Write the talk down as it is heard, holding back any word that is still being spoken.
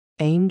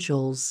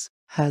Angels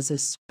has a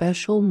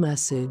special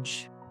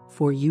message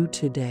for you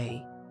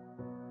today.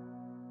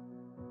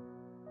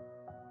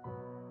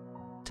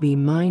 To be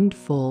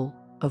mindful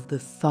of the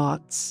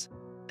thoughts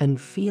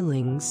and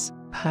feelings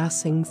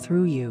passing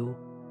through you.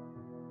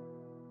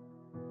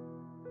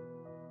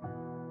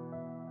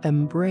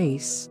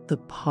 Embrace the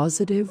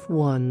positive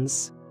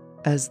ones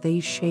as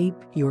they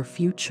shape your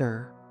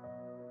future,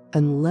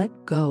 and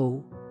let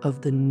go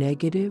of the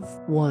negative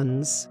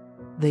ones.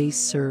 They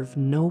serve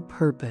no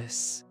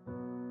purpose.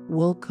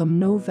 Welcome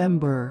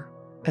November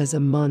as a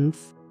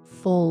month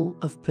full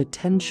of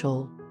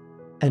potential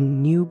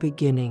and new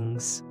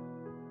beginnings.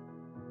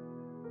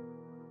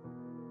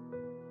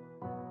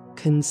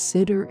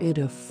 Consider it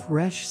a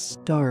fresh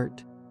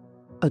start,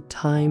 a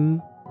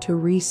time to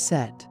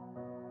reset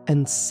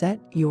and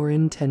set your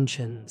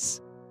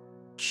intentions.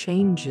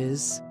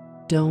 Changes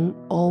don't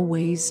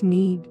always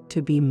need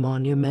to be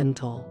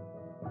monumental.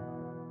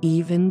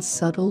 Even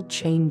subtle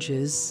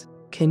changes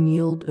can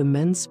yield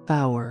immense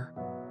power.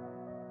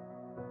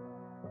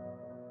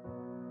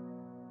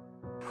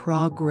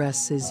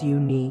 Progress is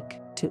unique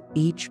to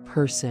each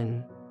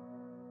person,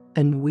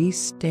 and we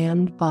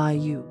stand by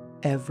you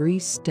every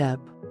step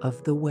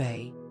of the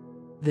way.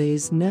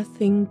 There's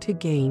nothing to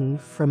gain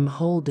from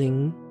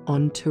holding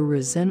on to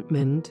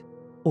resentment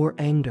or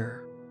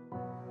anger.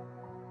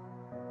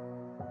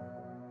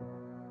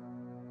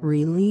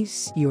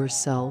 Release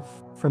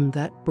yourself from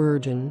that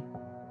burden,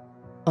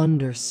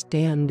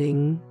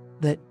 understanding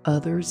that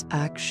others'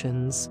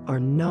 actions are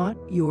not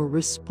your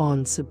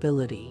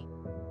responsibility.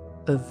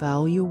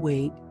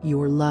 Evaluate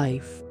your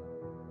life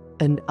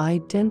and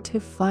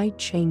identify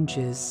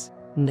changes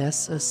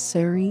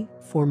necessary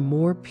for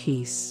more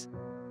peace,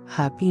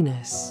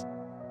 happiness,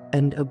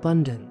 and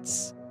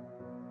abundance.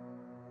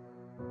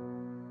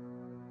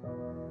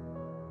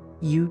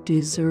 You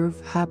deserve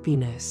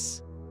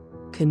happiness.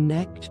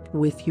 Connect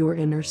with your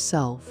inner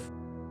self.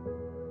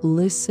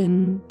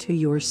 Listen to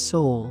your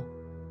soul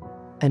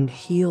and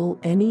heal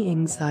any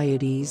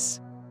anxieties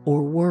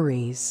or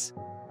worries.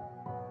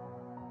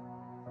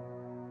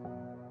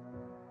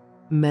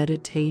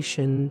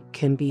 Meditation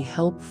can be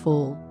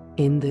helpful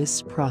in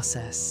this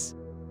process.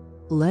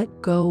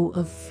 Let go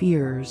of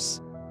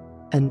fears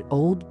and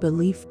old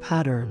belief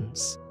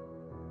patterns.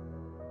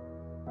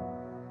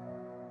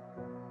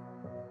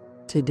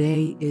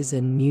 Today is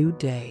a new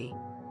day.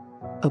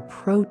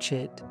 Approach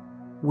it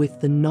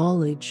with the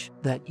knowledge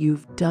that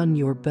you've done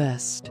your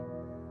best.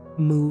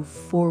 Move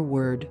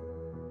forward,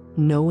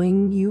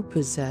 knowing you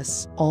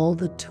possess all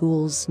the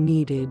tools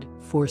needed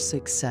for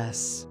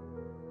success.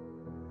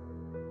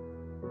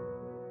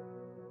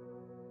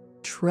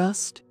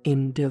 Trust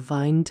in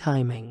divine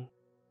timing.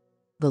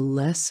 The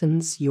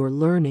lessons you're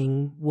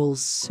learning will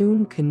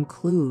soon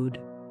conclude.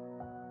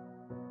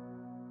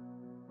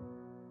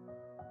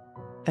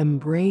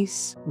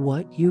 Embrace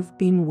what you've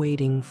been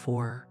waiting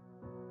for.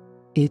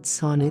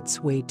 It's on its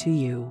way to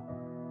you.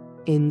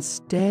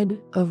 Instead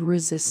of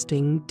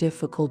resisting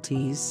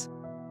difficulties,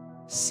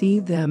 see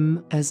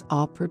them as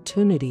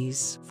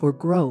opportunities for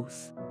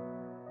growth.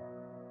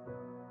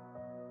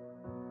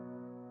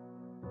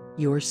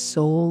 Your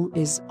soul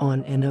is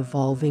on an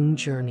evolving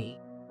journey.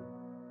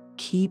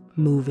 Keep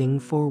moving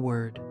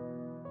forward.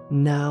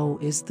 Now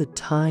is the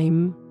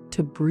time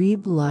to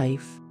breathe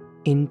life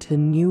into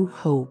new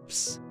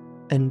hopes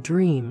and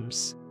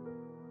dreams.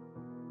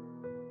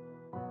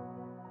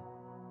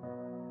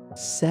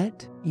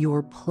 Set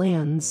your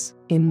plans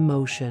in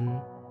motion.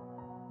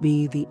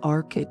 Be the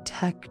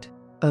architect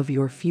of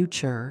your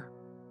future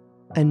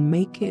and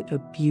make it a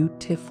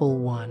beautiful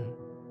one.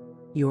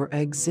 Your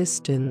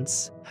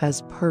existence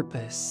has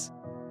purpose.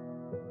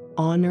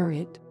 Honor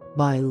it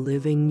by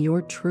living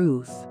your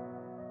truth.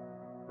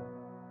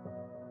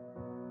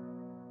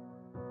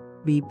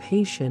 Be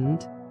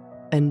patient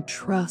and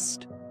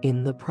trust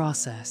in the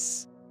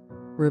process.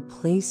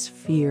 Replace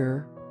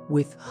fear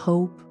with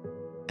hope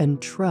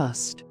and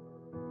trust.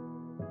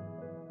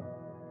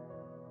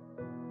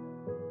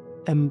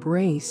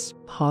 Embrace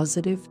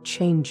positive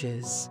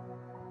changes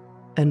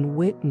and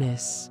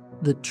witness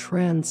the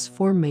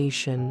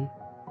transformation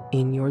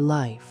in your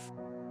life.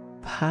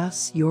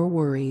 Pass your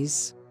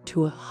worries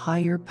to a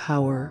higher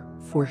power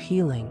for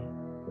healing.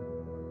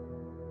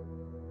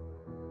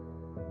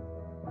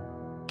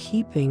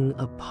 Keeping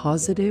a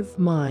positive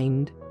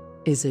mind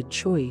is a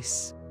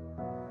choice,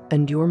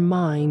 and your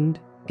mind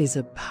is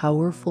a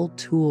powerful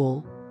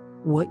tool.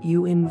 What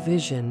you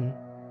envision,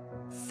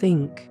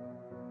 think,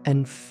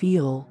 and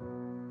feel,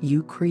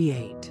 you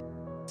create.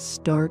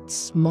 Start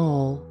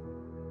small,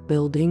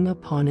 building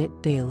upon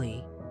it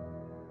daily.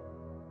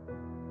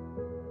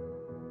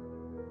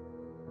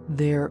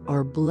 There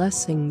are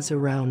blessings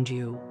around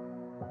you.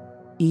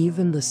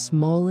 Even the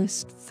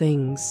smallest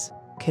things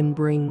can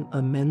bring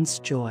immense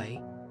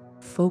joy.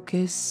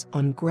 Focus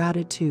on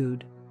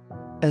gratitude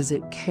as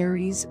it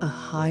carries a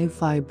high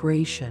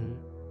vibration.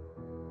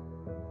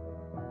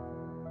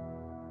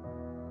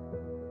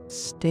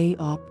 Stay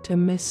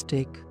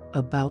optimistic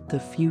about the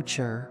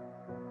future,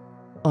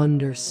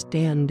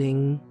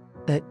 understanding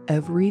that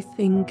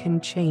everything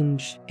can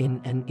change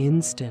in an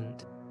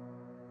instant.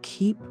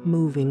 Keep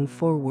moving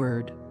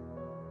forward.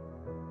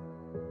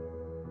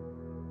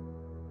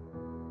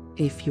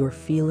 If you're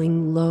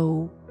feeling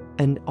low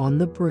and on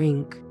the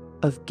brink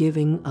of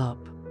giving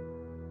up,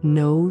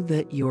 know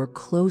that you're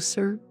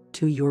closer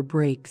to your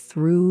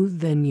breakthrough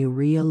than you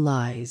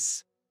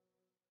realize.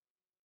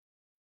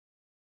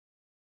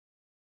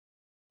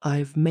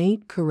 I've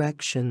made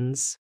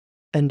corrections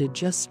and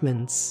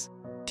adjustments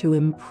to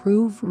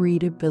improve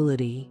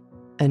readability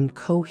and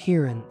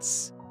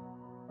coherence.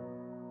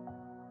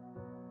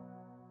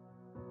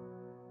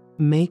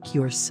 Make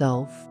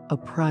yourself a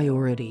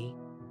priority.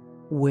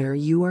 Where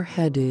you are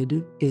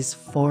headed is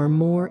far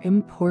more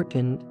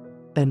important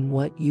than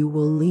what you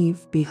will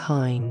leave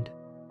behind.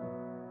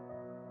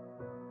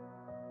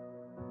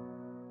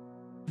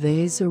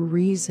 There's a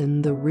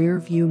reason the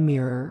rearview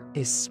mirror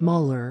is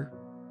smaller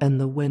and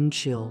the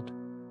windshield.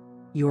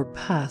 Your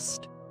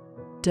past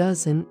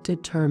doesn't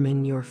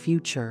determine your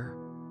future.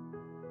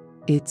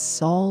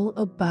 It's all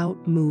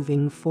about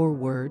moving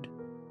forward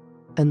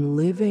and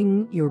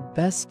living your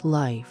best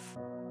life.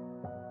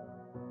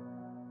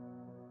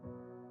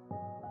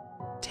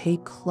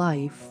 Take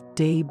life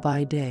day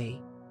by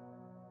day.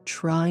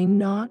 Try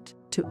not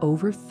to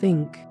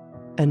overthink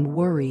and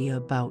worry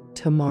about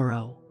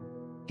tomorrow.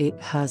 It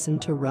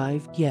hasn't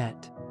arrived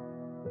yet.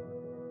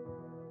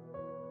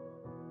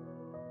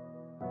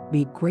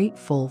 Be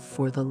grateful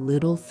for the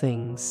little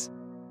things,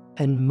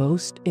 and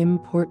most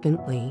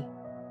importantly,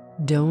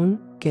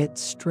 don't get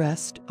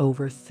stressed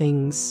over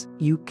things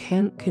you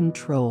can't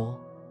control.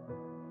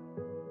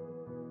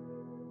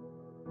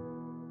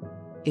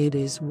 It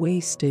is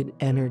wasted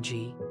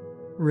energy.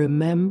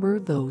 Remember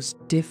those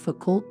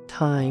difficult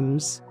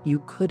times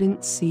you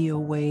couldn't see a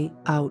way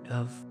out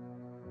of.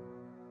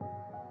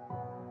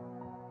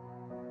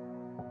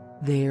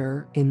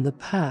 They're in the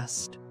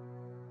past,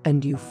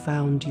 and you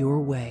found your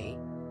way.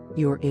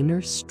 Your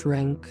inner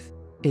strength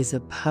is a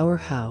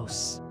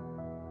powerhouse.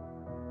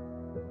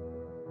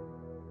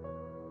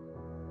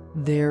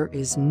 There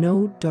is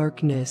no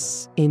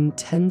darkness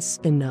intense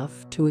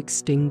enough to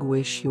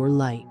extinguish your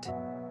light.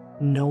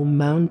 No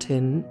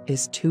mountain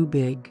is too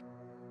big,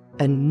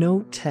 and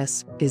no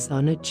test is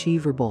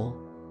unachievable.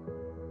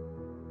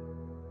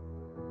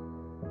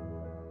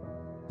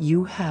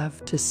 You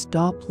have to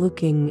stop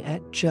looking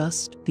at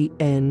just the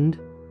end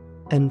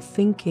and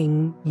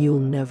thinking you'll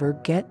never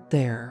get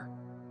there.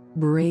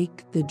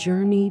 Break the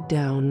journey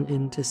down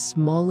into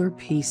smaller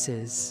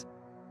pieces.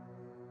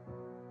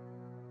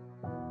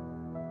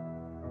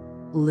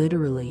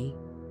 Literally,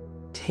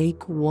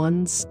 take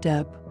one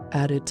step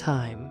at a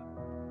time.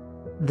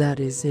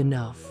 That is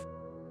enough.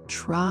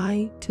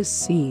 Try to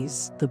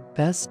seize the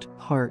best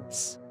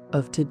parts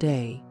of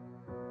today.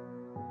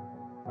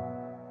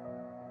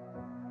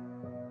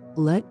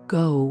 Let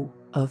go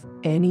of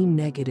any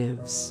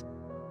negatives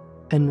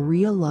and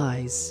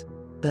realize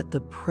that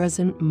the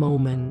present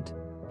moment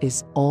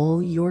is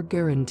all you're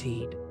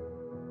guaranteed.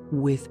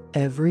 With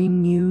every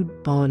new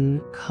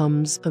dawn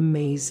comes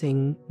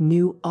amazing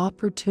new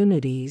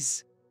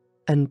opportunities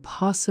and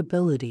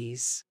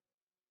possibilities.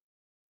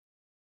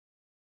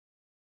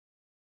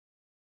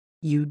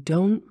 You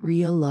don't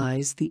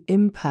realize the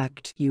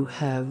impact you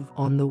have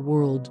on the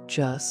world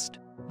just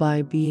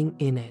by being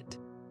in it.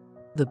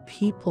 The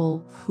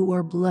people who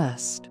are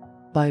blessed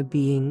by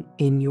being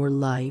in your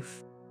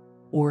life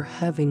or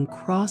having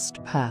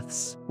crossed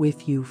paths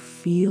with you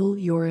feel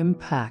your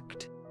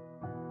impact.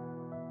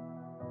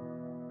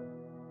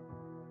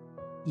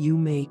 You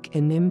make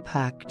an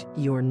impact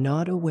you're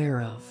not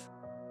aware of.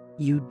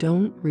 You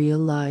don't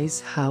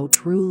realize how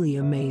truly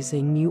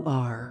amazing you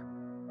are.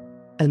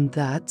 And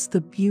that's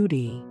the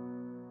beauty.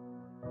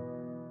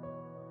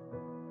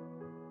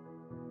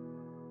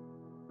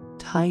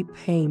 Type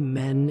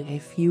amen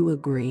if you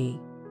agree.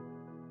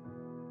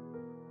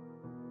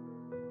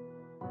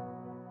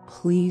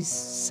 Please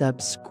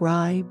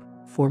subscribe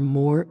for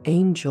more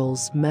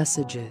angels'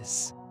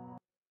 messages.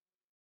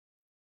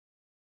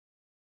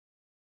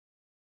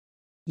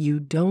 You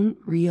don't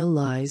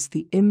realize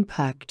the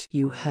impact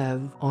you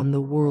have on the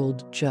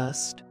world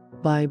just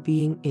by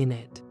being in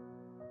it.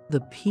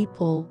 The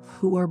people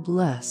who are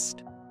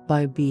blessed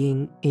by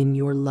being in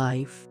your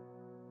life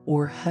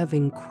or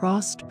having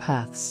crossed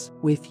paths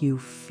with you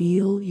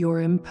feel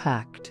your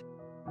impact.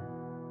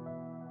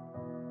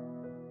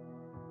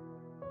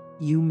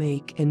 You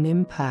make an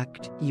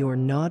impact you're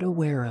not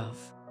aware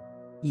of.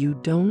 You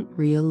don't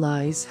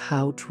realize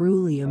how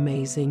truly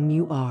amazing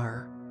you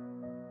are.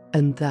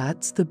 And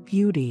that's the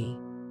beauty.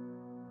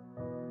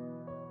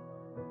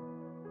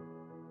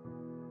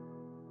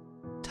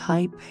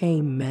 Type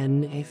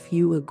amen if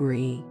you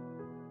agree.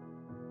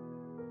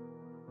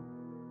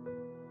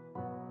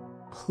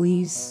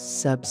 Please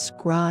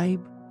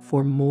subscribe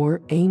for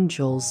more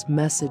angels'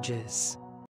 messages.